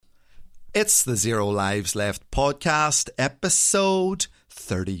It's the Zero Lives Left podcast, episode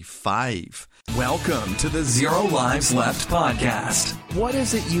 35. Welcome to the Zero Lives Left podcast. What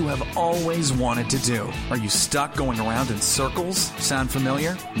is it you have always wanted to do? Are you stuck going around in circles? Sound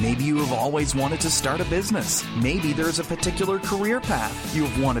familiar? Maybe you have always wanted to start a business. Maybe there's a particular career path you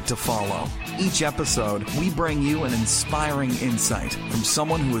have wanted to follow. Each episode, we bring you an inspiring insight from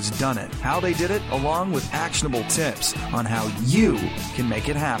someone who has done it, how they did it, along with actionable tips on how you can make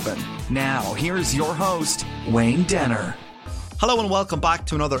it happen. Now, here's your host, Wayne Denner. Hello and welcome back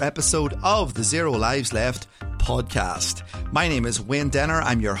to another episode of the Zero Lives Left podcast. My name is Wayne Denner.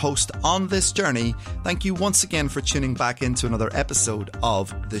 I'm your host on this journey. Thank you once again for tuning back into another episode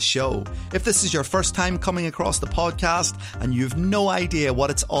of the show. If this is your first time coming across the podcast and you have no idea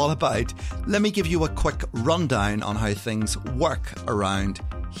what it's all about, let me give you a quick rundown on how things work around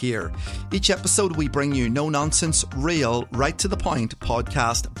here. Each episode we bring you no nonsense, real, right to the point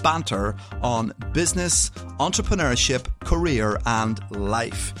podcast banter on business, entrepreneurship, career and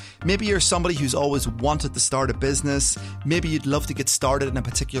life. Maybe you're somebody who's always wanted to start a business. Maybe you'd love to get started in a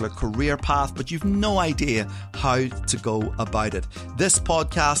particular career path, but you've no idea how to go about it. This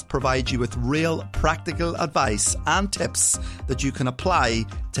podcast provides you with real practical advice and tips that you can apply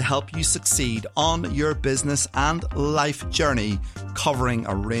to help you succeed on your business and life journey, covering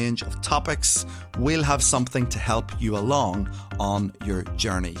a range of topics. We'll have something to help you along on your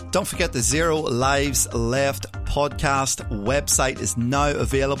journey. Don't forget the Zero Lives Left podcast website is now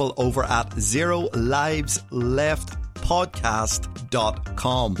available over at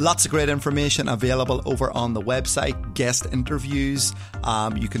zerolivesleftpodcast.com. Lots of great information available over on the website, guest interviews.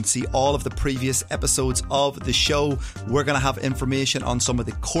 You can see all of the previous episodes of the show. We're going to have information on some of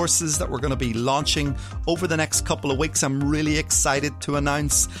the courses that we're going to be launching over the next couple of weeks. I'm really excited to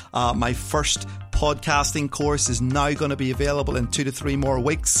announce my first podcasting course is now going to be available in 2 to 3 more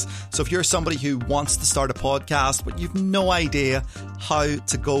weeks. So if you're somebody who wants to start a podcast but you've no idea how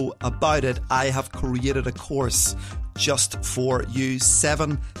to go about it, I have created a course just for you.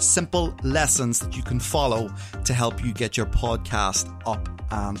 7 simple lessons that you can follow to help you get your podcast up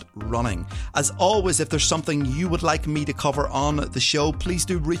and running. As always, if there's something you would like me to cover on the show, please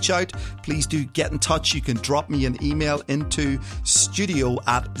do reach out. Please do get in touch. You can drop me an email into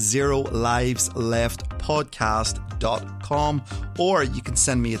studio@zerolivesleftpodcast.com, or you can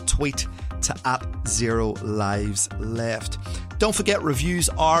send me a tweet to @ZeroLivesLeft. Don't forget, reviews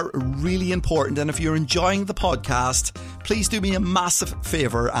are really important, and if you're enjoying the podcast, please do me a massive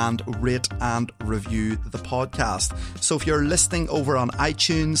favour and rate and review the podcast. So if you're listening over on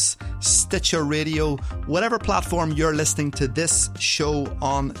iTunes, Stitcher Radio, whatever platform you're listening to this show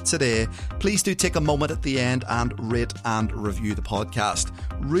on today, please do take a moment at the end and rate and review the podcast.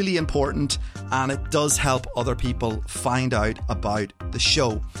 Really important, and it does help other people find out about the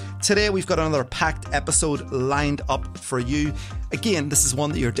show. Today we've got another packed episode lined up for you. Again, this is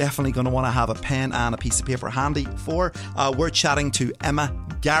one that you're definitely going to want to have a pen and a piece of paper handy for. We're chatting to Emma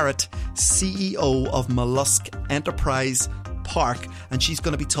Garrett, CEO of Mollusk Enterprise Park, and she's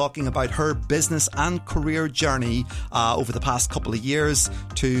going to be talking about her business and career journey over the past couple of years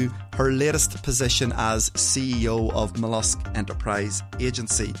to her latest position as CEO of Mollusk Enterprise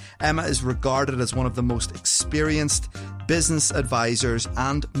Agency. Emma is regarded as one of the most experienced business advisors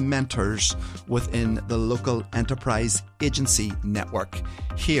and mentors within the local enterprise agency network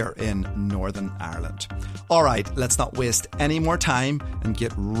here in Northern Ireland. All right, let's not waste any more time and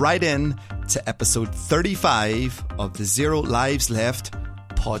get right in to episode 35 of the Zero Lives Left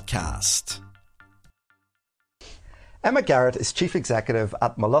podcast. Emma Garrett is Chief Executive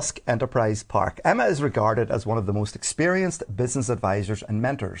at Mollusk Enterprise Park. Emma is regarded as one of the most experienced business advisors and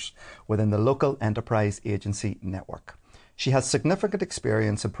mentors within the local enterprise agency network. She has significant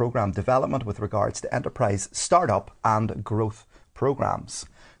experience in program development with regards to enterprise startup and growth programs.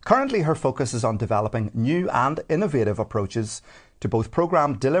 Currently, her focus is on developing new and innovative approaches to both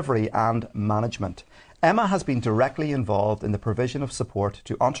program delivery and management. Emma has been directly involved in the provision of support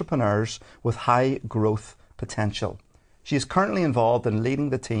to entrepreneurs with high growth potential. She is currently involved in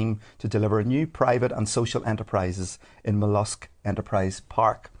leading the team to deliver new private and social enterprises in Mollusk Enterprise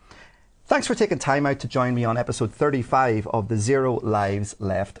Park. Thanks for taking time out to join me on episode 35 of the Zero Lives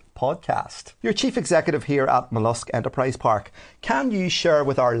Left podcast. You're Chief Executive here at Mollusk Enterprise Park. Can you share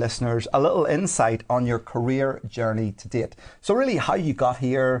with our listeners a little insight on your career journey to date? So really how you got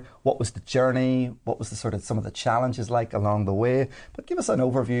here, what was the journey, what was the sort of some of the challenges like along the way, but give us an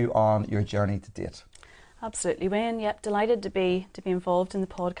overview on your journey to date. Absolutely, Wayne. Yep, delighted to be involved in the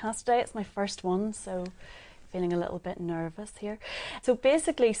podcast today. It's my first one, so feeling a little bit nervous here. So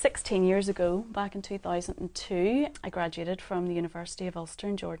basically 16 years ago, back in 2002, I graduated from the University of Ulster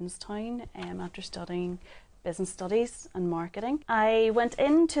in Jordanstown after studying business studies and marketing. I went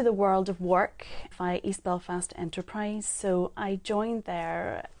into the world of work via East Belfast Enterprise, so I joined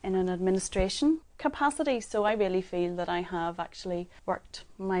there in an administration capacity, so I really feel that I have actually worked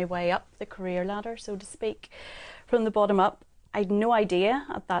my way up the career ladder, so to speak, from the bottom up. I had no idea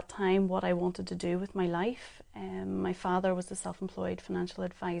at that time what I wanted to do with my life. My father was a self-employed financial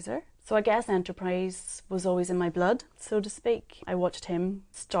advisor, so I guess enterprise was always in my blood, so to speak. I watched him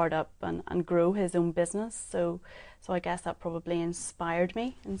start up and grow his own business, so I guess that probably inspired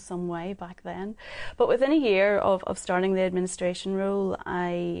me in some way back then. But within a year of starting the administration role,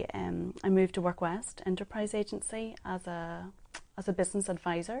 I moved to WorkWest Enterprise Agency as a business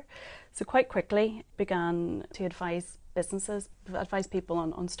advisor. So quite quickly began to advise people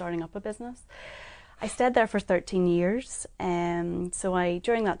on starting up a business. I stayed there for 13 years. So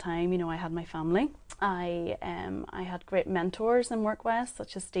during that time, I had my family. I had great mentors in WorkWest,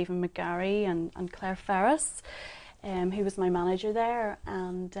 such as Stephen McGarry and Claire Ferris, who was my manager there.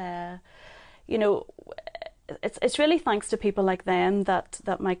 And, it's really thanks to people like them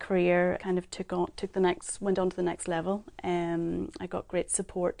that my career kind of went on to the next level. I got great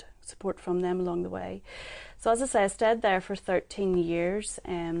support from them along the way. So as I say, I stayed there for 13 years,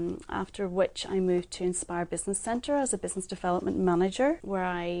 after which I moved to Inspire Business Centre as a business development manager, where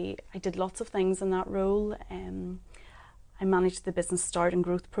I did lots of things in that role. I managed the business start and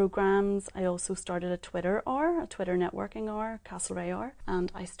growth programs. I also started a Twitter networking hour, Castlereagh Hour,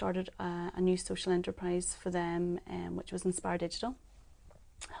 and I started a new social enterprise for them, which was Inspire Digital,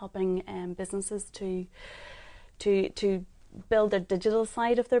 helping businesses to build their digital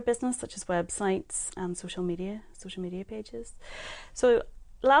side of their business, such as websites and social media pages. So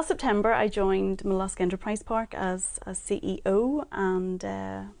last September, I joined Mollusk Enterprise Park as CEO, and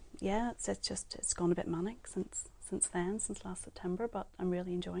it's gone a bit manic since last September, but I'm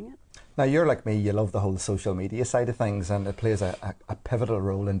really enjoying it. Now, you're like me, you love the whole social media side of things, and it plays a pivotal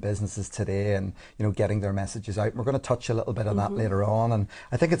role in businesses today, and getting their messages out. We're going to touch a little bit on that later on, and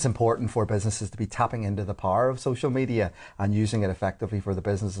I think it's important for businesses to be tapping into the power of social media and using it effectively for the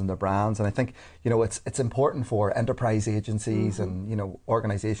business and their brands. And I think it's important for enterprise agencies and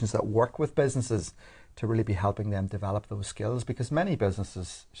organisations that work with businesses to really be helping them develop those skills, because many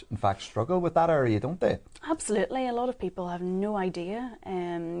businesses in fact struggle with that area, don't they? Absolutely. A lot of people have no idea,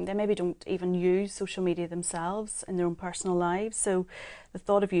 they maybe don't even use social media themselves in their own personal lives, so the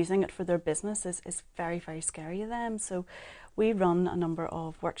thought of using it for their business is very, very scary to them. So we run a number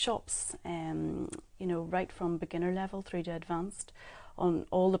of workshops, right from beginner level through to advanced, on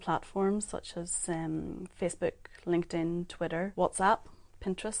all the platforms such as Facebook, LinkedIn, Twitter, WhatsApp,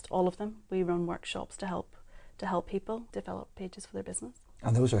 Pinterest, all of them. We run workshops to help people develop pages for their business.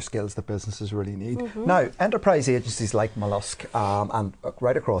 And those are skills that businesses really need. Now, enterprise agencies like Mollusk and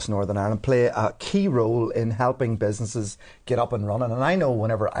right across Northern Ireland play a key role in helping businesses get up and running. And I know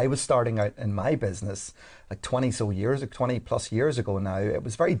whenever I was starting out in my business, like 20 plus years ago now, it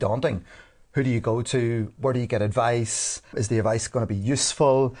was very daunting. Who do you go to? Where do you get advice? Is the advice going to be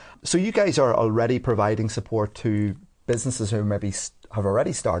useful? So you guys are already providing support to businesses who maybe have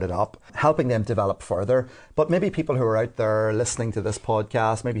already started up, helping them develop further. But maybe people who are out there listening to this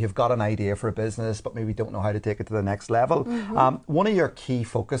podcast, maybe have got an idea for a business, but maybe don't know how to take it to the next level. One of your key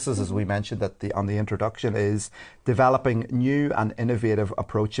focuses, as we mentioned on the introduction, is developing new and innovative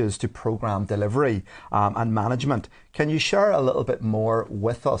approaches to program delivery and management. Can you share a little bit more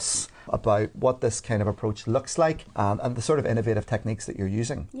with us about what this kind of approach looks like and the sort of innovative techniques that you're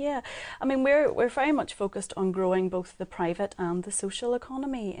using? Yeah, I mean, we're very much focused on growing both the private and the social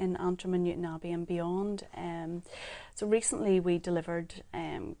economy in Antrim and Newtownabbey and beyond. So recently we delivered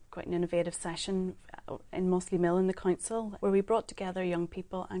quite an innovative session in Mosley Mill in the council, where we brought together young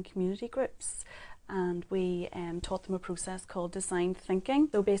people and community groups, and we taught them a process called design thinking.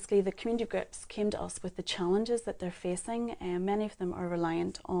 So basically the community groups came to us with the challenges that they're facing, and many of them are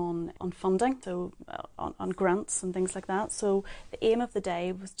reliant on funding, so on grants and things like that. So the aim of the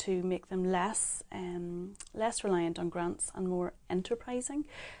day was to make them less reliant on grants and more enterprising.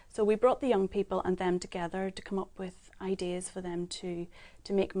 So we brought the young people and them together to come up with ideas for them to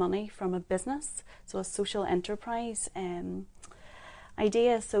make money from a business, so a social enterprise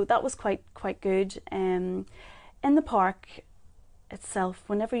idea. So that was quite good. In the park itself,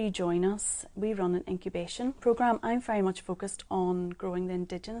 whenever you join us, we run an incubation programme. I'm very much focused on growing the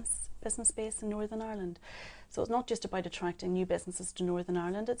Indigenous business base in Northern Ireland. So it's not just about attracting new businesses to Northern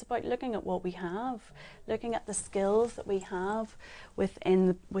Ireland, it's about looking at what we have, looking at the skills that we have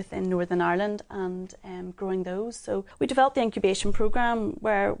within Northern Ireland and growing those. So we developed the incubation programme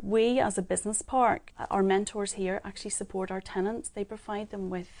where we as a business park, our mentors here actually support our tenants. They provide them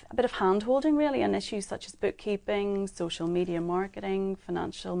with a bit of hand-holding really on issues such as bookkeeping, social media marketing,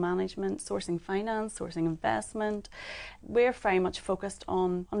 financial management, sourcing finance, sourcing investment. We're very much focused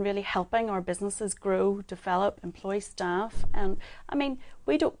on really helping our businesses grow, develop, employ staff. And I mean,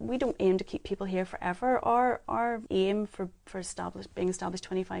 we don't aim to keep people here forever. Our aim for being established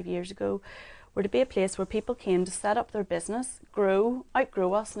 25 years ago were to be a place where people came to set up their business,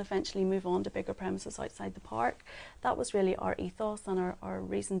 outgrow us, and eventually move on to bigger premises outside the park. That was really our ethos and our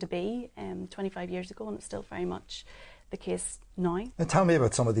reason to be 25 years ago, and it's still very much the case now. And tell me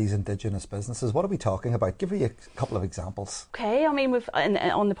about some of these Indigenous businesses. What are we talking about? Give me a couple of examples. Okay, I mean,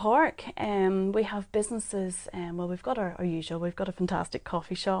 on the park, we have businesses, we've got our usual, we've got a fantastic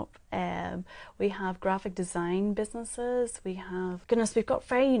coffee shop, we have graphic design businesses, we've got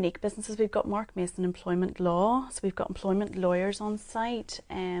very unique businesses. We've got Mark Mason Employment Law, so we've got employment lawyers on site,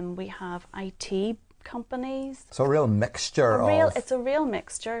 we have IT companies. So a real mixture It's a real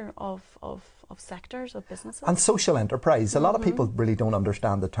mixture of sectors, of businesses. And social enterprise. A lot of people really don't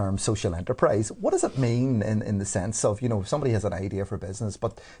understand the term social enterprise. What does it mean in the sense of, somebody has an idea for business,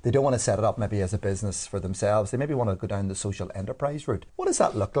 but they don't want to set it up maybe as a business for themselves. They maybe want to go down the social enterprise route. What does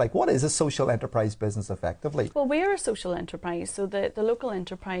that look like? What is a social enterprise business effectively? Well, we're a social enterprise. So the local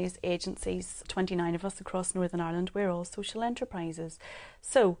enterprise agencies, 29 of us across Northern Ireland, we're all social enterprises.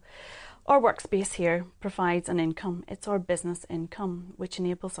 So our workspace here provides an income. It's our business income, which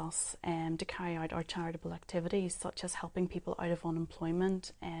enables us to carry out our charitable activities, such as helping people out of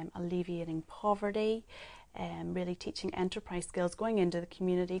unemployment, alleviating poverty, really teaching enterprise skills, going into the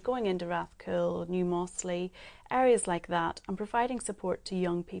community, going into Rathcoole, New Mossley, areas like that, and providing support to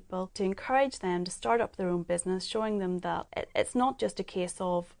young people to encourage them to start up their own business, showing them that it's not just a case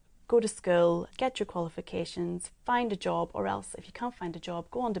of go to school, get your qualifications, find a job, or else if you can't find a job,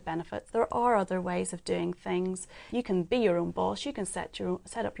 go on to benefits. There are other ways of doing things. You can be your own boss, you can set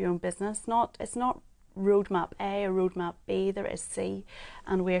up your own business. It's not roadmap A or roadmap B, there is C,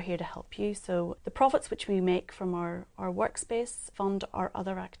 and we're here to help you. So the profits which we make from our workspace fund our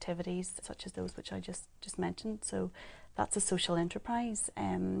other activities, such as those which I just mentioned. So that's a social enterprise.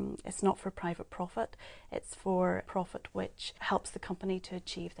 It's not for private profit, it's for profit which helps the company to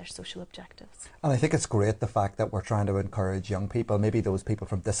achieve their social objectives. And I think it's great the fact that we're trying to encourage young people, maybe those people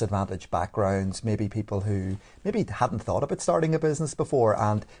from disadvantaged backgrounds, maybe people who maybe hadn't thought about starting a business before,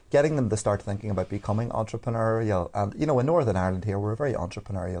 and getting them to start thinking about becoming entrepreneurial. And in Northern Ireland here, we're a very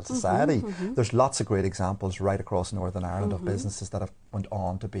entrepreneurial society. There's lots of great examples right across Northern Ireland of businesses that have went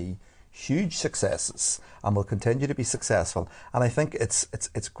on to be huge successes and will continue to be successful. And I think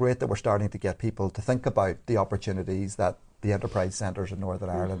it's great that we're starting to get people to think about the opportunities that the enterprise centres in Northern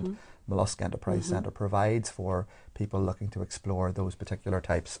Ireland, Mollusk Enterprise Centre, provides for people looking to explore those particular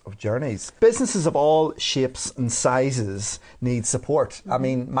types of journeys. Businesses of all shapes and sizes need support. I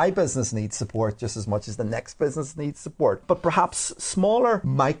mean, my business needs support just as much as the next business needs support. But perhaps smaller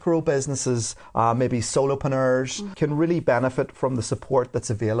micro businesses, maybe solopreneurs, can really benefit from the support that's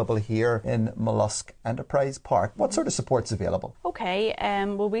available here in Mollusk Enterprise Park. What sort of support's available? Okay,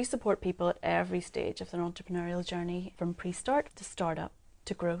 well, we support people at every stage of their entrepreneurial journey, from pre-start to start-up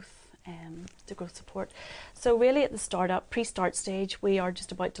to growth. To growth support. So really at the pre-start stage, we are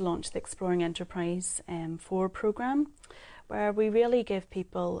just about to launch the Exploring Enterprise 4 programme, where we really give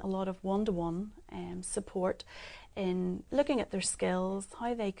people a lot of one-to-one support in looking at their skills,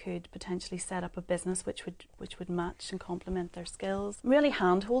 how they could potentially set up a business which would match and complement their skills. Really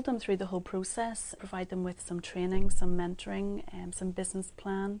handhold them through the whole process, provide them with some training, some mentoring, some business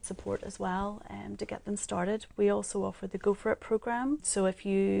plan support as well to get them started. We also offer the Go For It programme. So if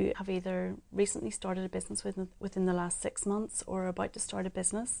you have either recently started a business within the last 6 months or are about to start a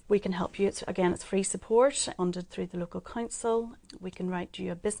business, we can help you. It's free support funded through the local council. We can write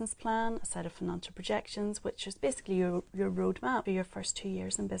you a business plan, a set of financial projections, which is basically your roadmap for your first 2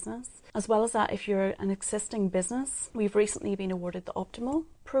 years in business. As well as that, if you're an existing business, we've recently been awarded the Optimal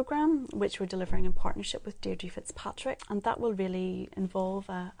programme, which we're delivering in partnership with Deirdre Fitzpatrick, and that will really involve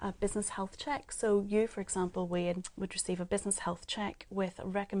a business health check. So you, for example, would receive a business health check with a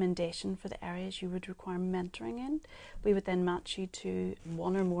recommendation for the areas you would require mentoring in. We would then match you to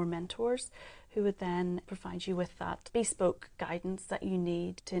one or more mentors who would then provide you with that bespoke guidance that you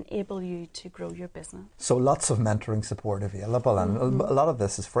need to enable you to grow your business. So lots of mentoring support available, and a lot of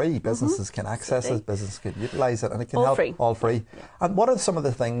this is free. Businesses can access it, businesses can utilise it, and it can help. All free. Yeah. And what are some of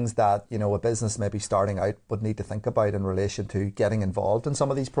the things that, you know, a business maybe starting out would need to think about in relation to getting involved in some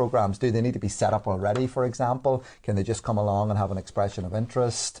of these programs? Do they need to be set up already, for example? Can they just come along and have an expression of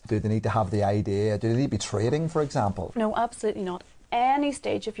interest? Do they need to have the idea? Do they need to be trading, for example? No, absolutely not. Any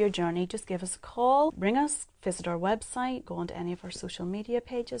stage of your journey, just give us a call, ring us, visit our website, go onto any of our social media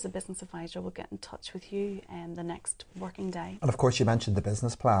pages. A business advisor will get in touch with you the next working day. And of course, you mentioned the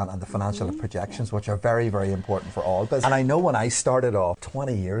business plan and the financial projections, which are very, very important for all business. And I know when I started off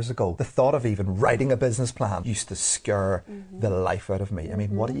 20 years ago, the thought of even writing a business plan used to scare the life out of me. I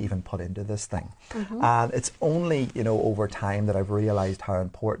mean, what do you even put into this thing? And it's only, you know, over time that I've realised how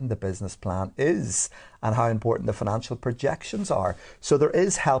important the business plan is and how important the financial projections are. So there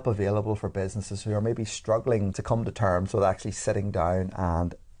is help available for businesses who are maybe struggling to come to terms with actually sitting down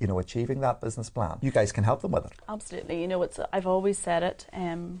and, you know, achieving that business plan. You guys can help them with it. Absolutely. You know, I've always said it,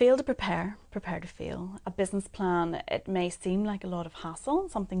 fail to prepare to fail. A business plan, it may seem like a lot of hassle,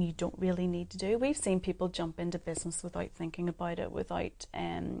 something you don't really need to do. We've seen people jump into business without thinking about it, without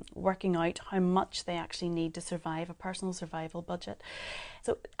working out how much they actually need to survive, a personal survival budget.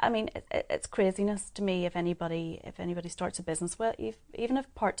 So, I mean, it's craziness to me if anybody starts a business, well, even a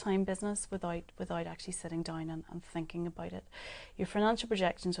part-time business, without actually sitting down and thinking about it. Your financial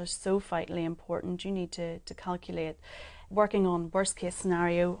projections are so vitally important. You need to calculate, working on worst case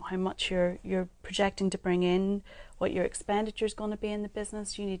scenario, how much you're projecting to bring in, what your expenditure is going to be in the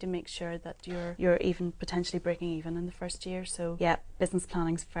business. You need to make sure that you're even potentially breaking even in the first year. So yeah, business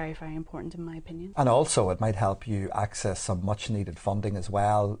planning is very, very important in my opinion. And also it might help you access some much needed funding as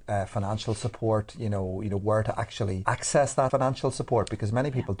well, financial support, you know where to actually access that financial support, because many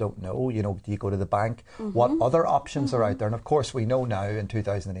people don't know, you know, do you go to the bank? What other options are out there? And of course we know now in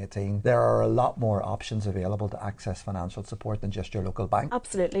 2018 there are a lot more options available to access financial support than just your local bank.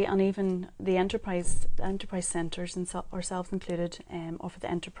 Absolutely, and even the enterprise centres, and ourselves included, offer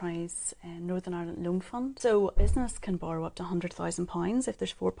the Enterprise Northern Ireland Loan Fund. So a business can borrow up to £100,000 if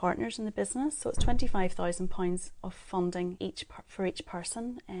there's 4 partners in the business. So it's £25,000 of funding for each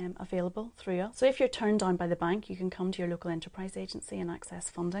person available through us. So if you're turned down by the bank, you can come to your local enterprise agency and access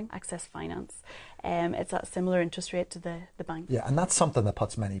funding, access finance. It's at a similar interest rate to the bank. Yeah, and that's something that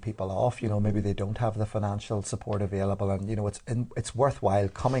puts many people off. You know, maybe they don't have the financial support available, and you know, it's worthwhile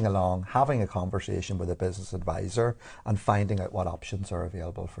coming along, having a conversation with a business advisor and finding out what options are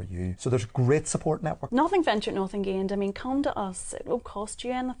available for you. So there's a great support network. Nothing ventured, nothing gained. I mean, come to us. It won't cost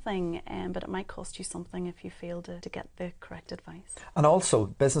you anything, but it might cost you something if you fail to get the correct advice. And also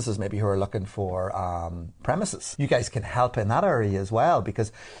businesses maybe who are looking for premises. You guys can help in that area as well,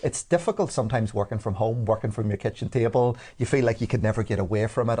 because it's difficult sometimes working from home, working from your kitchen table. You feel like you could never get away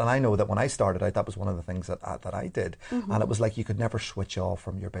from it. And I know that when I started out, that was one of the things that I did. And it was like you could never switch off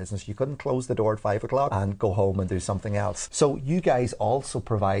from your business. You couldn't close the door at 5 o'clock and go home and do something else. So you guys also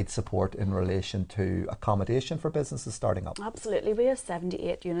provide support in relation to accommodation for businesses starting up. Absolutely. We have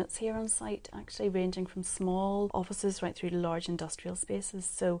 78 units here on site, actually ranging from small offices right through to large industrial spaces.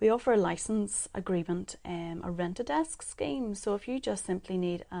 So we offer a licence agreement, a rent-a-desk scheme. So if you just simply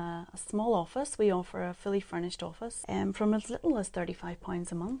need a small office, we offer a fully furnished office from as little as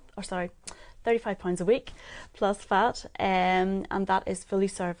 £35 a month, £35 a week plus VAT, and that is fully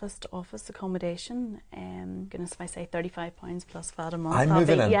serviced office accommodation. Goodness, if I say £35 plus VAT a month, I'm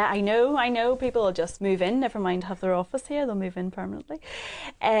moving in. Yeah, I know. People will just move in, never mind have their office here, they'll move in permanently.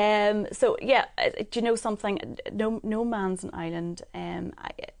 So yeah, do you know something? No man's an island.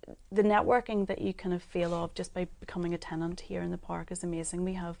 The networking that you kind of feel of just by becoming a tenant here in the park is amazing.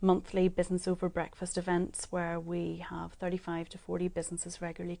 We have monthly business over breakfast events where we have 35 to 40 businesses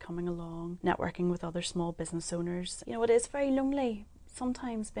regularly coming along, networking with other small business owners. You know, it is very lonely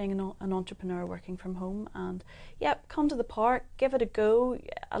sometimes being an entrepreneur working from home, and yeah, come to the park, give it a go.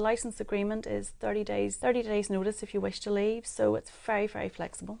 A license agreement is 30 days notice if you wish to leave, so it's very, very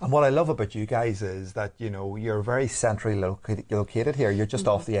flexible. And what I love about you guys is that, you know, you're very centrally located here. You're just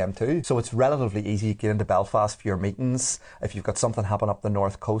off the M2, so it's relatively easy to get into Belfast for your meetings. If you've got something happen up the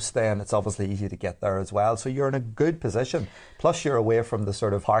north coast, then it's obviously easy to get there as well, so you're in a good position. Plus you're away from the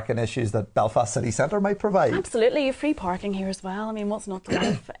sort of parking issues that Belfast City Centre might provide. Absolutely, you have free parking here as well. I mean, what's not to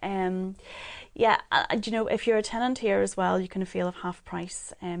love? Yeah, you know, if you're a tenant here as well, you can avail of half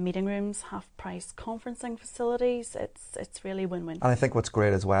price meeting rooms, half price conferencing facilities. It's really win-win. And I think what's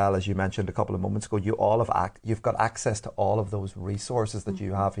great as well, as you mentioned a couple of moments ago, you've got access to all of those resources that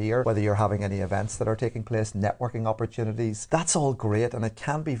you have here, whether you're having any events that are taking place, networking opportunities. That's all great, and it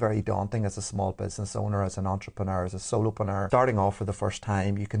can be very daunting as a small business owner, as an entrepreneur, as a solopreneur. Starting off for the first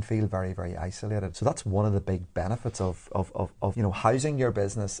time, you can feel very, very isolated. So that's one of the big benefits of you know, housing your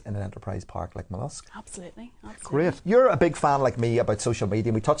business in an enterprise park like Mollusk. Absolutely. Great. You're a big fan like me about social media,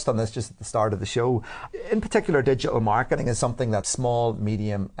 and we touched on this just at the start of the show. In particular, digital marketing is something that small,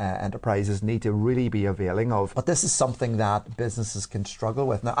 medium enterprises need to really be availing of. But this is something that businesses can struggle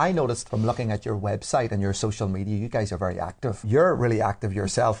with. Now, I noticed from looking at your website and your social media, you guys are very active. You're really active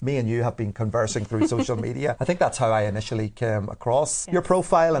yourself. Me and you have been conversing through social media. I think that's how I initially came across your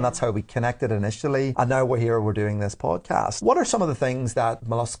profile, and that's how we connected initially. And now we're doing this podcast. What are some of the things that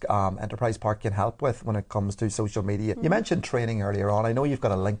Mollusk Enterprise Park can help with when it comes to social media? You mentioned training earlier on. I know you've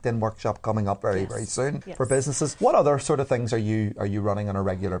got a LinkedIn workshop coming up very soon for businesses. What other sort of things are you running on a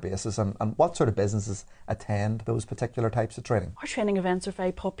regular basis, and what sort of businesses attend those particular types of training? Our training events are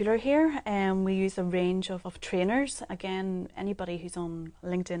very popular here, and we use a range of trainers. Again, anybody who's on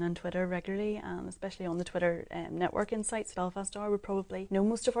LinkedIn and Twitter regularly, and especially on the Twitter networking sites, Belfast Hour, would probably know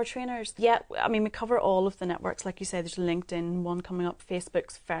most of our trainers. Yeah, I mean, we cover all of the networks. Like you say, there's LinkedIn one coming up.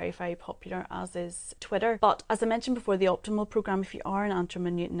 Facebook's very, very popular, as is Twitter. But as I mentioned before, the Optimal Programme, if you are an Antrim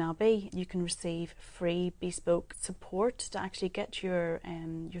and Newton Abbey, you can receive free bespoke support to actually get your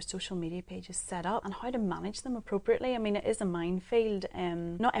social media pages set up and how to manage them appropriately. I mean, it is a minefield.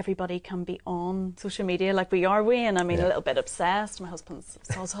 Not everybody can be on social media like we are, Wayne. I mean, a little bit obsessed. My husband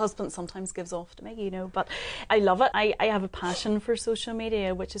sometimes gives off to me, you know, but I love it. I have a passion for social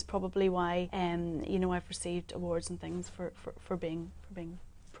media, which is probably why you know, I've received awards and things for being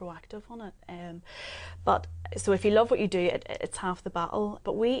proactive on it. But so if you love what you do, it's half the battle.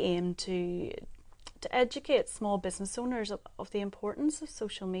 But we aim to educate small business owners of the importance of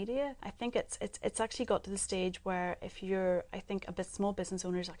social media. I think it's actually got to the stage where I think a small business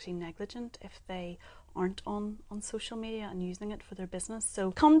owner is actually negligent if they aren't on social media and using it for their business.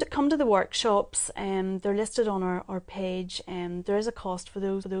 So come to the workshops. They're listed on our page. There is a cost for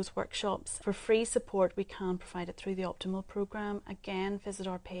those workshops. For free support, we can provide it through the Optimal Programme. Again, visit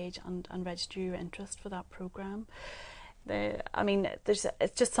our page and register your interest for that programme.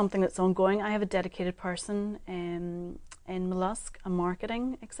 It's just something that's ongoing. I have a dedicated person in Mollusk, a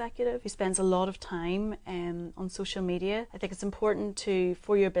marketing executive who spends a lot of time on social media. I think it's important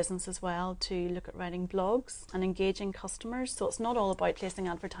for your business as well to look at writing blogs and engaging customers. So it's not all about placing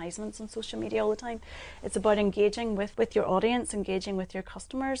advertisements on social media all the time. It's about engaging with your audience, engaging with your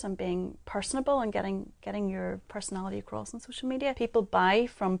customers, and being personable and getting your personality across on social media. People buy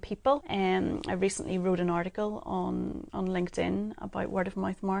from people. I recently wrote an article on LinkedIn about word of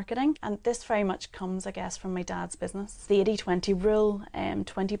mouth marketing, and this very much comes, I guess, from my dad's business. The 80-20 rule,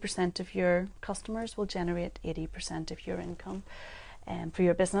 20% of your customers will generate 80% of your income for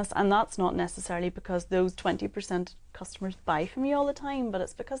your business, and that's not necessarily because those 20% customers buy from you all the time, but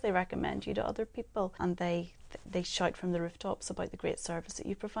it's because they recommend you to other people and they shout from the rooftops about the great service that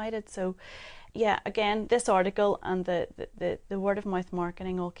you provided. So yeah, again, this article and the word of mouth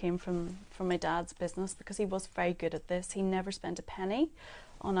marketing all came from my dad's business, because he was very good at this. He never spent a penny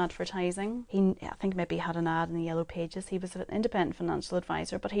on advertising. I think maybe he had an ad in the Yellow Pages. He was an independent financial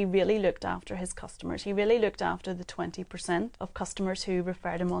advisor, but he really looked after his customers. He really looked after the 20% of customers who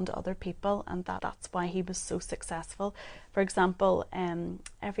referred him on to other people, and that's why he was so successful. For example,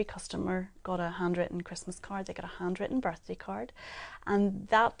 every customer got a handwritten Christmas card, they got a handwritten birthday card, and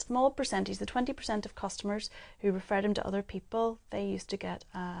that small percentage, the 20% of customers who referred him to other people, they used to get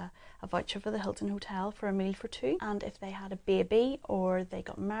a voucher for the Hilton Hotel for a meal for two, and if they had a baby or they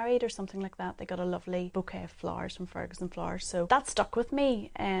got married or something like that, they got a lovely bouquet of flowers from Ferguson Flowers. So that stuck with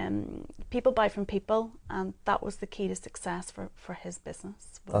me. People buy from people, and that was the key to success for his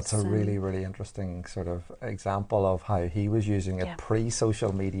business. That's a really, really interesting sort of example of how he was using it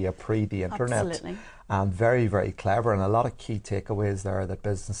pre-social media, pre-the internet. Absolutely. And very, very clever, and a lot of key takeaways there that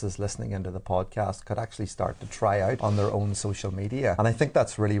businesses listening into the podcast could actually start to try out on their own social media. And I think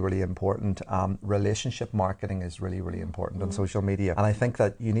that's really, really important. Relationship marketing is really, really important on social media. And I think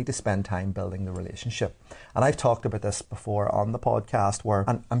that you need to spend time building the relationship. And I've talked about this before on the podcast where,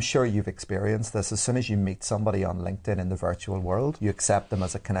 and I'm sure you've experienced this, as soon as you meet somebody on LinkedIn in the virtual world, you accept them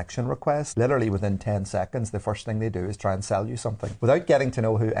as a connection request. Literally within 10 seconds, the first thing they do is try and sell you something. Without getting to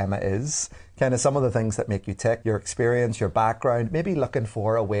know who Emma is, kind of some of the things that make you tick, your experience, your background, maybe looking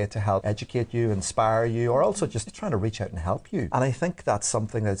for a way to help educate you, inspire you, or also just trying to reach out and help you. And I think that's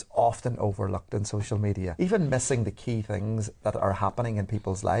something that's often overlooked in social media, even missing the key things that are happening in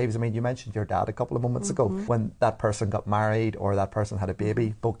people's lives. I mean, you mentioned your dad a couple of moments ago. When that person got married or that person had a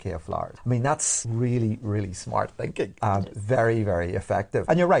baby, bouquet of flowers. I mean, that's really, really smart thinking and very, very effective.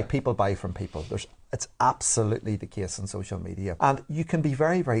 And you're right, people buy from people. It's absolutely the case in social media. And you can be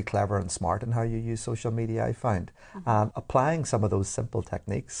very, very clever and smart in how you use social media, I found. Applying some of those simple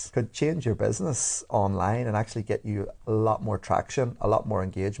techniques could change your business online and actually get you a lot more traction, a lot more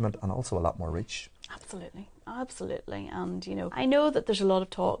engagement, and also a lot more reach. Absolutely. And, I know that there's a lot of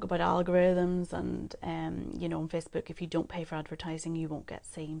talk about algorithms and, on Facebook, if you don't pay for advertising, you won't get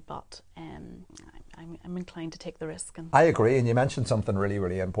seen. But I'm inclined to take the risk. I agree. And you mentioned something really,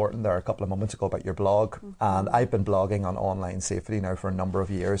 really important there a couple of moments ago about your blog. And I've been blogging on online safety now for a number of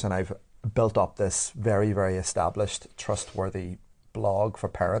years. And I've built up this very, very established, trustworthy blog for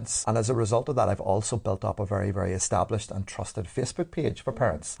parents, and as a result of that I've also built up a very, very established and trusted Facebook page for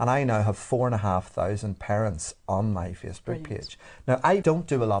parents, and I now have 4,500 parents on my Facebook page. Now, I don't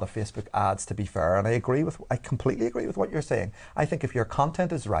do a lot of Facebook ads, to be fair, and I completely agree with what you're saying. I think if your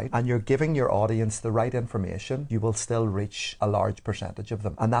content is right and you're giving your audience the right information, you will still reach a large percentage of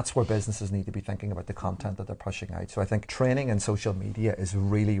them, and that's where businesses need to be thinking about the content that they're pushing out. So I think training in social media is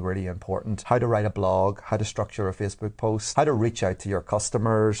really, really important. How to write a blog, how to structure a Facebook post, how to reach out to your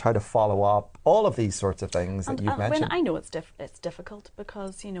customers, how to follow up, all of these sorts of things that you've mentioned. I know it's difficult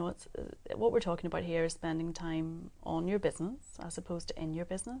because it's what we're talking about here is spending time on your business as opposed to in your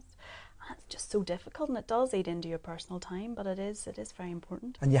business. And it's just so difficult, and it does eat into your personal time, but it is very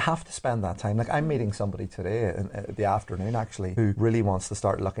important. And you have to spend that time. Like, I'm meeting somebody today in the afternoon actually who really wants to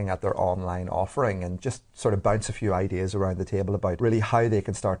start looking at their online offering and just sort of bounce a few ideas around the table about really how they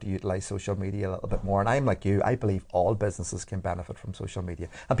can start to utilize social media a little bit more. And I'm like you, I believe all businesses can benefit from social media.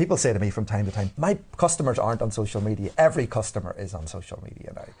 And people say to me from time to time, my customers aren't on social media. Every customer is on social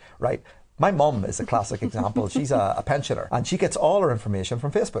media now, right? My mum is a classic example. She's a pensioner and she gets all her information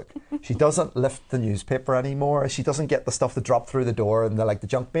from Facebook. She doesn't lift the newspaper anymore. She doesn't get the stuff that dropped through the door and the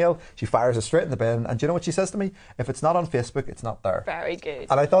junk mail. She fires it straight in the bin. And do you know what she says to me? If it's not on Facebook, it's not there. Very good.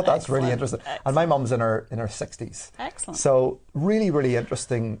 And I thought that's really interesting. Excellent. And my mum's in her 60s. Excellent. So really, really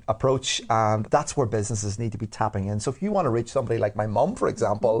interesting approach. And that's where businesses need to be tapping in. So if you want to reach somebody like my mum, for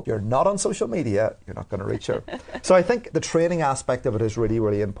example, you're not on social media, you're not going to reach her. So I think the training aspect of it is really,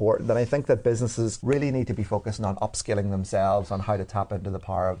 really important. And I think that businesses really need to be focusing on upskilling themselves on how to tap into the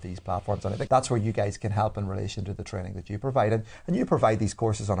power of these platforms. And I think that's where you guys can help in relation to the training that you provide. And you provide these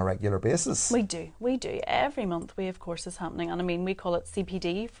courses on a regular basis. We do. Every month we have courses happening. And I mean, we call it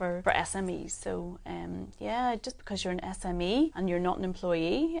CPD for SMEs. So, just because you're an SME and you're not an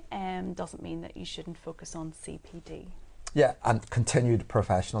employee doesn't mean that you shouldn't focus on CPD. Yeah, and continued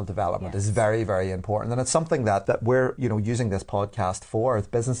professional development is very, very important. And it's something that we're, using this podcast for. It's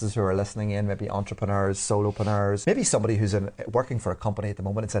businesses who are listening in, maybe entrepreneurs, solopreneurs, maybe somebody who's working for a company at the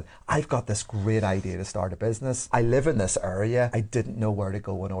moment and said, I've got this great idea to start a business. I live in this area. I didn't know where to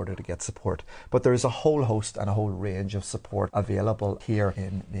go in order to get support. But there's a whole host and a whole range of support available here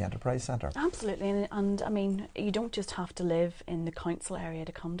in the Enterprise Centre. Absolutely. And I mean, you don't just have to live in the council area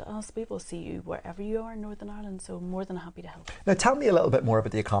to come to us. We will see you wherever you are in Northern Ireland. So more than happy to help. Now, tell me a little bit more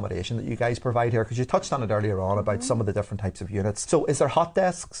about the accommodation that you guys provide here, because you touched on it earlier on about some of the different types of units. So is there hot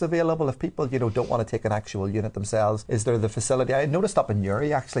desks available if people, don't want to take an actual unit themselves? Is there the facility? I noticed up in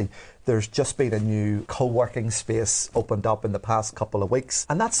Newry, actually, there's just been a new co-working space opened up in the past couple of weeks.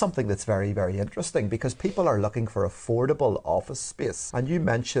 And that's something that's very, very interesting because people are looking for affordable office space. And you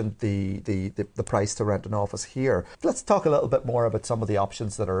mentioned the price to rent an office here. Let's talk a little bit more about some of the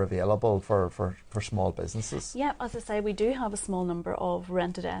options that are available for small businesses. Yeah, as I say, we do have a small number of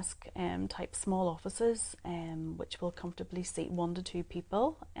rent-a-desk type small offices which will comfortably seat 1 to 2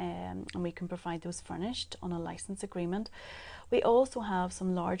 people, and we can provide those furnished on a license agreement. We also have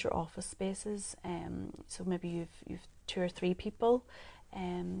some larger office spaces, so maybe you've 2 or 3 people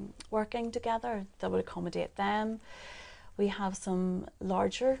working together that would accommodate them. We have some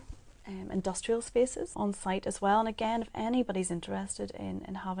larger industrial spaces on site as well, and again, if anybody's interested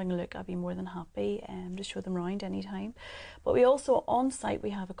in having a look, I'd be more than happy to show them around anytime. But we also on site we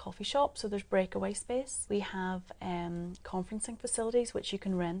have a coffee shop, so there's breakaway space. We have conferencing facilities which you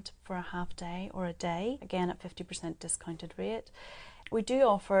can rent for a half day or a day, again at 50% discounted rate. We do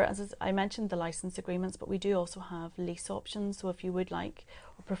offer, as I mentioned, the license agreements, but we do also have lease options. So if you would like,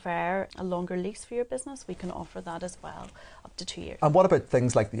 prefer a longer lease for your business, we can offer that as well, up to 2 years. And what about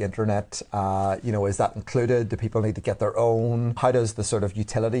things like the internet? Is that included? Do people need to get their own? How does the sort of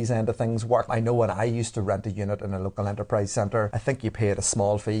utilities end of things work? I know when I used to rent a unit in a local enterprise centre, I think you paid a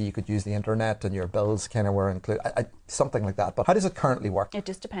small fee, you could use the internet and your bills kind of were included, something like that. But how does it currently work? It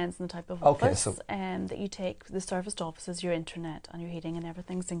just depends on the type of office that you take. The serviced offices, your internet and your heating and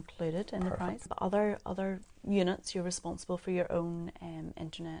everything's included in the price. But other units, you're responsible for your own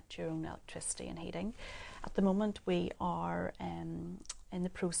internet, your own electricity and heating. At the moment, we are in the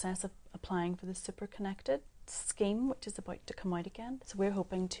process of applying for the Super Connected scheme, which is about to come out again. So we're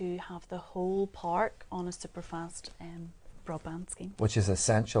hoping to have the whole park on a super fast broadband scheme. Which is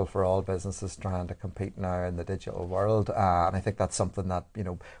essential for all businesses trying to compete now in the digital world. And I think that's something that,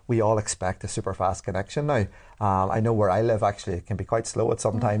 we all expect, a super fast connection now. I know where I live, actually, it can be quite slow at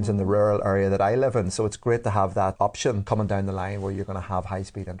sometimes in the rural area that I live in. So it's great to have that option coming down the line where you're going to have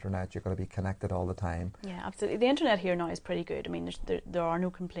high-speed internet, you're going to be connected all the time. Yeah, absolutely. The internet here now is pretty good. I mean, there are no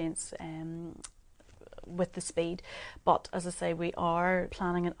complaints with the speed, but as I say, we are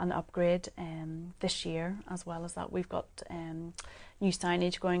planning an upgrade this year. As well as that, we've got new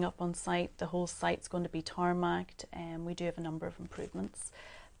signage going up on site. The whole site's going to be tarmacked, and we do have a number of improvements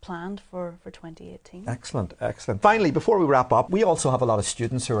planned for 2018. Excellent. Finally, before we wrap up, we also have a lot of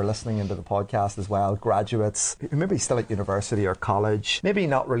students who are listening into the podcast as well, graduates who maybe still at university or college, maybe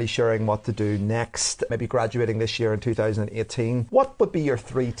not really sure what to do next, maybe graduating this year in 2018. What would be your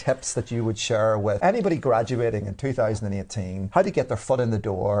 3 tips that you would share with anybody graduating in 2018, how to get their foot in the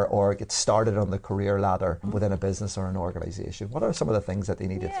door or get started on the career ladder within a business or an organisation? What are some of the things that they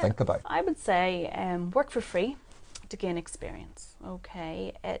need to think about? I would say work for free to gain experience.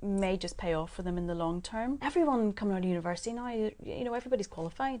 Okay, it may just pay off for them in the long term. Everyone coming out of university now, everybody's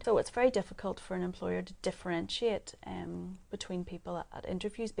qualified, so it's very difficult for an employer to differentiate between people at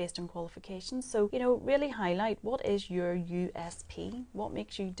interviews based on qualifications. So really highlight what is your USP, what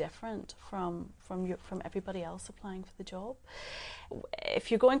makes you different from everybody else applying for the job. If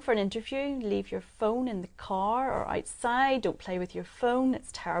you're going for an interview, leave your phone in the car or outside. Don't play with your phone, it's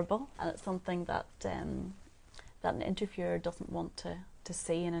terrible, and it's something that an interviewer doesn't want to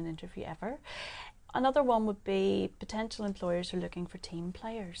see in an interview ever. Another one would be potential employers who are looking for team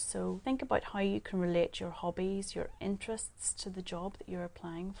players. So think about how you can relate your hobbies, your interests to the job that you're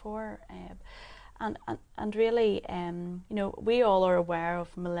applying for. And really, we all are aware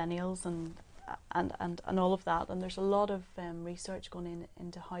of millennials and all of that, and there's a lot of research going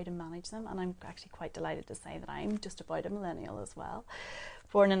into how to manage them, and I'm actually quite delighted to say that I'm just about a millennial as well,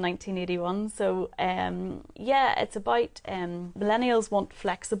 born in 1981. So it's about millennials want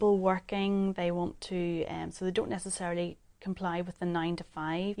flexible working. They want to so they don't necessarily comply with the 9 to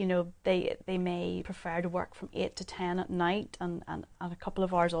 5. They may prefer to work from 8 to 10 at night and a couple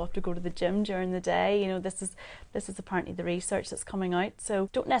of hours off to go to the gym during the day. This is apparently the research that's coming out. So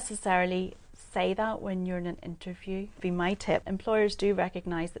don't necessarily say that when you're in an interview. Be my tip. Employers do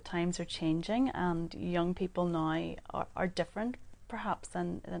recognise that times are changing and young people now are different perhaps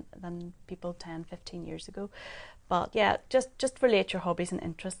than people 10, 15 years ago. But yeah, just relate your hobbies and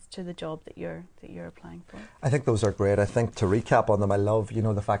interests to the job that you're applying for. I think those are great. I think to recap on them, I love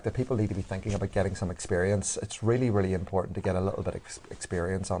the fact that people need to be thinking about getting some experience. It's really, really important to get a little bit of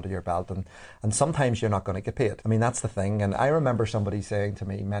experience under your belt, and sometimes you're not going to get paid. I mean, that's the thing. And I remember somebody saying to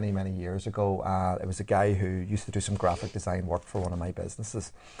me many, many years ago, it was a guy who used to do some graphic design work for one of my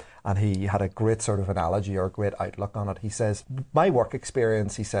businesses. And he had a great sort of analogy or a great outlook on it. He says, my work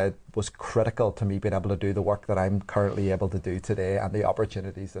experience, he said, was critical to me being able to do the work that I'm currently able to do today and the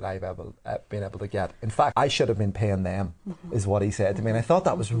opportunities that I've been able to get. In fact, I should have been paying them, is what he said to me. And I thought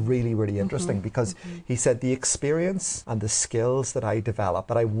that was really, really interesting because he said the experience and the skills that I developed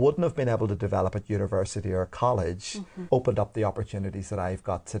that I wouldn't have been able to develop at university or college opened up the opportunities that I've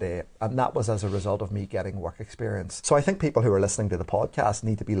got today. And that was as a result of me getting work experience. So I think people who are listening to the podcast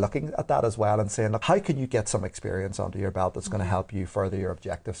need to be looking at that as well and saying, look, how can you get some experience under your belt that's going to help you further your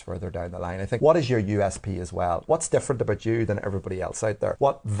objectives further down the line? I think, what is your USP as well? What's different about you than everybody else out there?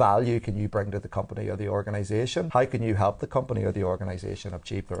 What value can you bring to the company or the organisation? How can you help the company or the organisation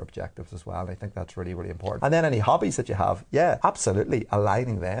achieve their objectives as well? And I think that's really, really important. And then any hobbies that you have, yeah, absolutely,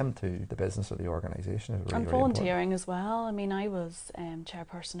 aligning them to the business or the organisation is really, and volunteering really as well. I mean, I was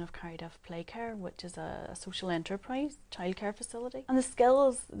chairperson of Carryduff Playcare, which is a social enterprise childcare facility, and the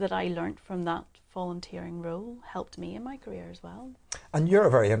skills that I learnt from that volunteering role helped me in my career as well. And you're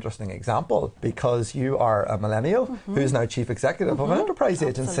a very interesting example because you are a millennial who's now chief executive of an enterprise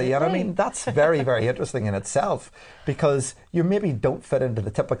agency. And I mean, that's very, very interesting in itself because you maybe don't fit into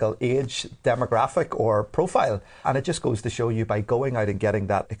the typical age demographic or profile. And it just goes to show you by going out and getting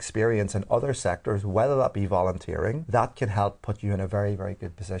that experience in other sectors, whether that be volunteering, that can help put you in a very, very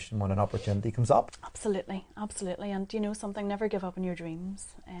good position when an opportunity comes up. Absolutely, absolutely. And you know something, never give up on your dreams.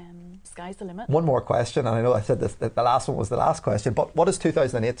 Sky's the limit. One more question, and I know I said this, the last one was the last question, but what is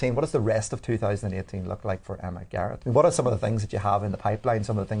 2018, what does the rest of 2018 look like for Emma Garrett? I mean, what are some of the things that you have in the pipeline,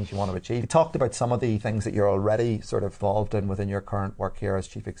 some of the things you want to achieve? You talked about some of the things that you're already sort of involved in within your current work here as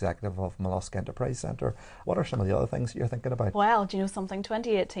Chief Executive of Mollusk Enterprise Centre. What are some of the other things that you're thinking about? Well, do you know something,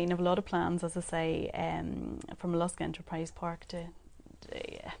 2018, I have a lot of plans, as I say, for Mollusk Enterprise Park to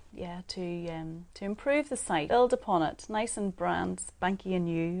improve the site, build upon it, nice and brand spanky and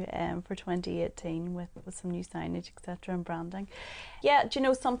new for 2018 with some new signage, etc. and branding. Yeah, do you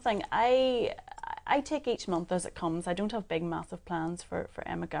know something? I take each month as it comes. I don't have big massive plans for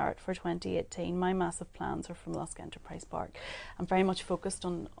Emma Garrett for 2018. My massive plans are from Mollusk Enterprise Park. I'm very much focused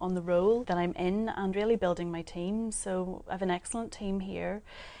on the role that I'm in and really building my team. So I have an excellent team here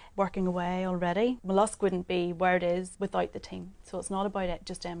working away already. Mollusk wouldn't be where it is without the team. So it's not about it,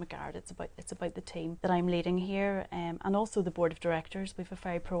 just Emma Garrett, it's about the team that I'm leading here, and also the board of directors. We have a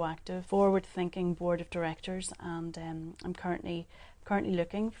very proactive, forward-thinking board of directors, and I'm currently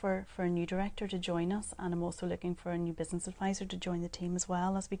looking for a new director to join us, and I'm also looking for a new business advisor to join the team as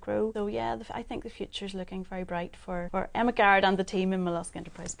well as we grow. So yeah, I think the future is looking very bright for Emma Garrett and the team in Mollusk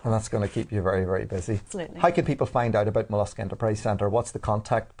Enterprise Park. And that's going to keep you very, very busy. Absolutely. How can people find out about Mollusk Enterprise Centre? What's the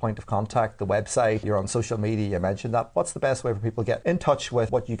point of contact, the website? You're on social media, you mentioned that. What's the best way for people to get in touch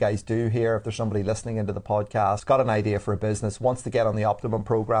with what you guys do here? If there's somebody listening into the podcast, got an idea for a business, wants to get on the Optimum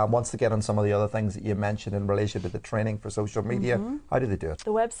programme, wants to get on some of the other things that you mentioned in relation to the training for social media, how do they do it?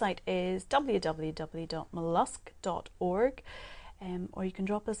 The website is www.mollusk.org, or you can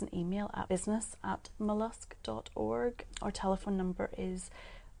drop us an email at business@mollusk.org. Our telephone number is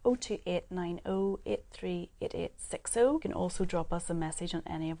 02890838860. You can also drop us a message on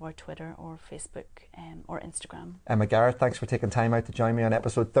any of our Twitter or Facebook or Instagram. Emma Garrett, thanks for taking time out to join me on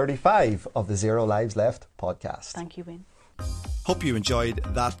episode 35 of the Zero Lives Left podcast. Thank you, Wayne. Hope you enjoyed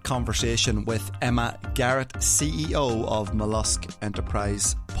that conversation with Emma Garrett, CEO of Mollusk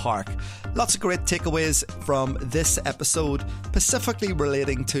Enterprise Park. Lots of great takeaways from this episode, specifically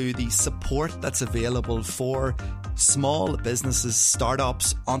relating to the support that's available for small businesses,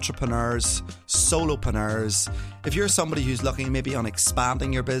 startups, entrepreneurs, solopreneurs. If you're somebody who's looking maybe on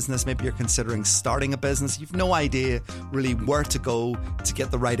expanding your business, maybe you're considering starting a business, you've no idea really where to go to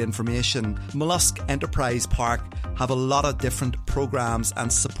get the right information, Mollusk Enterprise Park have a lot of different programs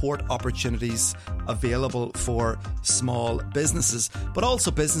and support opportunities available for small businesses, but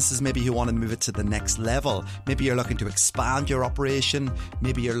also businesses maybe who want to move it to the next level. Maybe you're looking to expand your operation,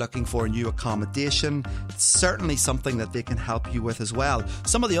 maybe you're looking for a new accommodation. It's certainly something that they can help you with as well.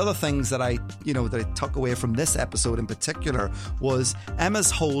 Some of the other things that I took away from this episode in particular was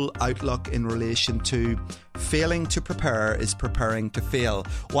Emma's whole outlook in relation to failing to prepare is preparing to fail.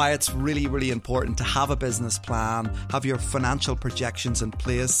 Why it's really, really important to have a business plan, have your financial projections in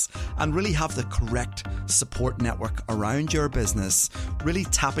place, and really have the correct support network around your business. Really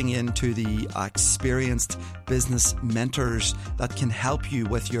tapping into the experienced business mentors that can help you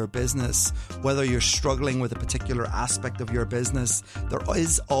with your business. Whether you're struggling with a particular aspect of your business, there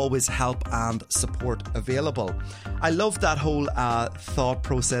is always help and support available. I love that whole thought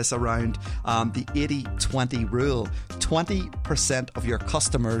process around the 80-20 rule. 20% of your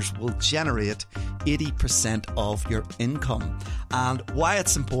customers will generate 80% of your income. And why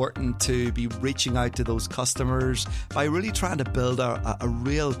it's important to be reaching out to those customers by really trying to build a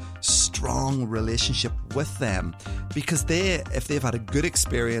real strong relationship with them, because if they've had a good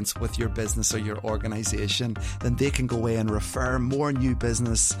experience with your business or your organization, then they can go away and refer more new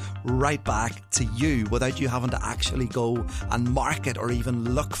business right back to you without you having to actually go and market or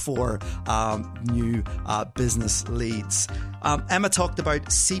even look for new business leads. Emma talked about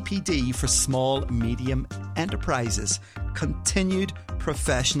CPD for small, medium enterprises, continued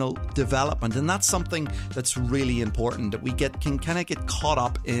professional development, and that's something that's really important, that we can kind of get caught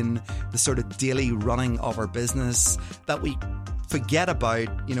up in the sort of daily running of our business, that we forget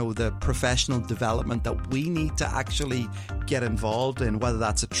about, the professional development that we need to actually get involved in, whether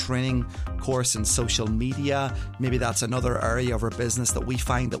that's a training course in social media, maybe that's another area of our business that we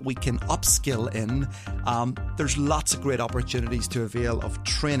find that we can upskill in. There's lots of great opportunities to avail of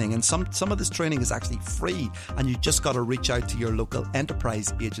training, and some of this training is actually free, and you just got to reach out to your local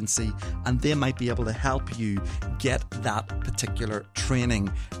enterprise agency and they might be able to help you get that particular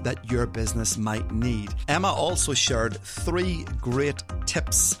training that your business might need. Emma also shared 3 great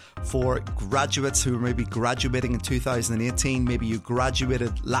tips for graduates who may be graduating in 2018. Maybe you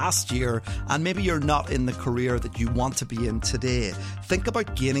graduated last year and maybe you're not in the career that you want to be in today. Think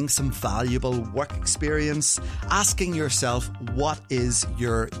about gaining some valuable work experience, asking yourself, what is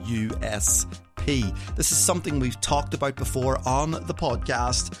your USP? This is something we've talked about before on the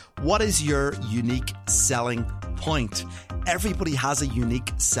podcast. What is your unique selling point? Everybody has a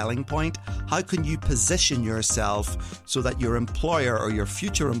unique selling point. How can you position yourself so that your employer or your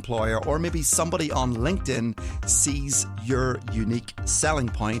future employer, or maybe somebody on LinkedIn, sees your unique selling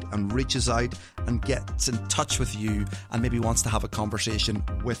point and reaches out and gets in touch with you and maybe wants to have a conversation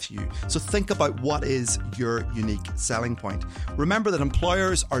with you? So think about what is your unique selling point. Remember that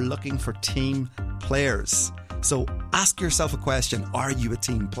employers are looking for team players. So ask yourself a question. Are you a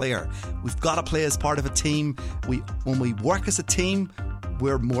team player? We've got to play as part of a team. When we work as a team,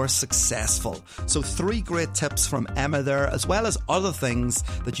 we're more successful. So 3 great tips from Emma there, as well as other things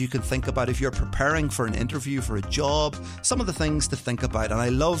that you can think about if you're preparing for an interview, for a job, some of the things to think about. And I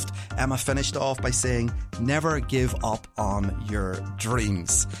loved Emma finished off by saying, never give up on your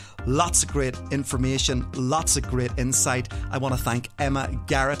dreams. Lots of great information, lots of great insight. I want to thank Emma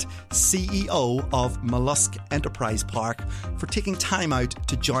Garrett, CEO of Mollusk Enterprise Park, for taking time out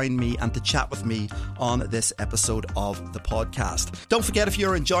to join me and to chat with me on this episode of the podcast. Don't forget, if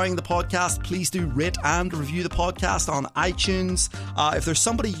you're enjoying the podcast, please do rate and review the podcast on iTunes. If there's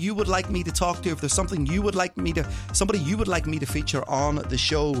somebody you would like me to talk to, if there's somebody you would like me to feature on the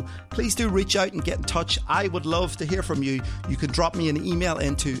show, please do reach out and get in touch. I would love to hear from you. You can drop me an email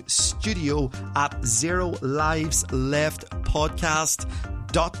into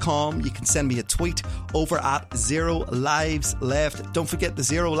studio@ZeroLivesLeftPodcast.com. You can send me a tweet over at 0 Lives Left. Don't forget, the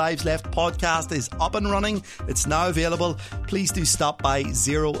 0 Lives Left podcast is up and running. It's now available. Please do stop by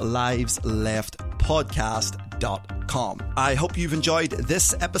 0LivesLeftPodcast.com. I hope you've enjoyed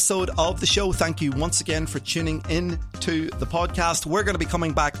this episode of the show. Thank you once again for tuning in to the podcast. We're going to be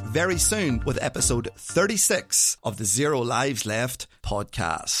coming back very soon with episode 36 of the 0 Lives Left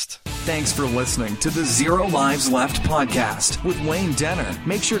podcast. Thanks for listening to the 0 Lives Left podcast with Wayne Denner.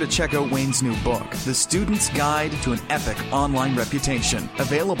 Make sure to check out Wayne's new book, The Student's Guide to an Epic Online Reputation,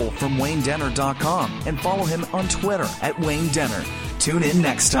 available from WayneDenner.com, and follow him on Twitter @Wayne Denner. Tune in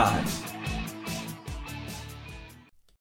next time.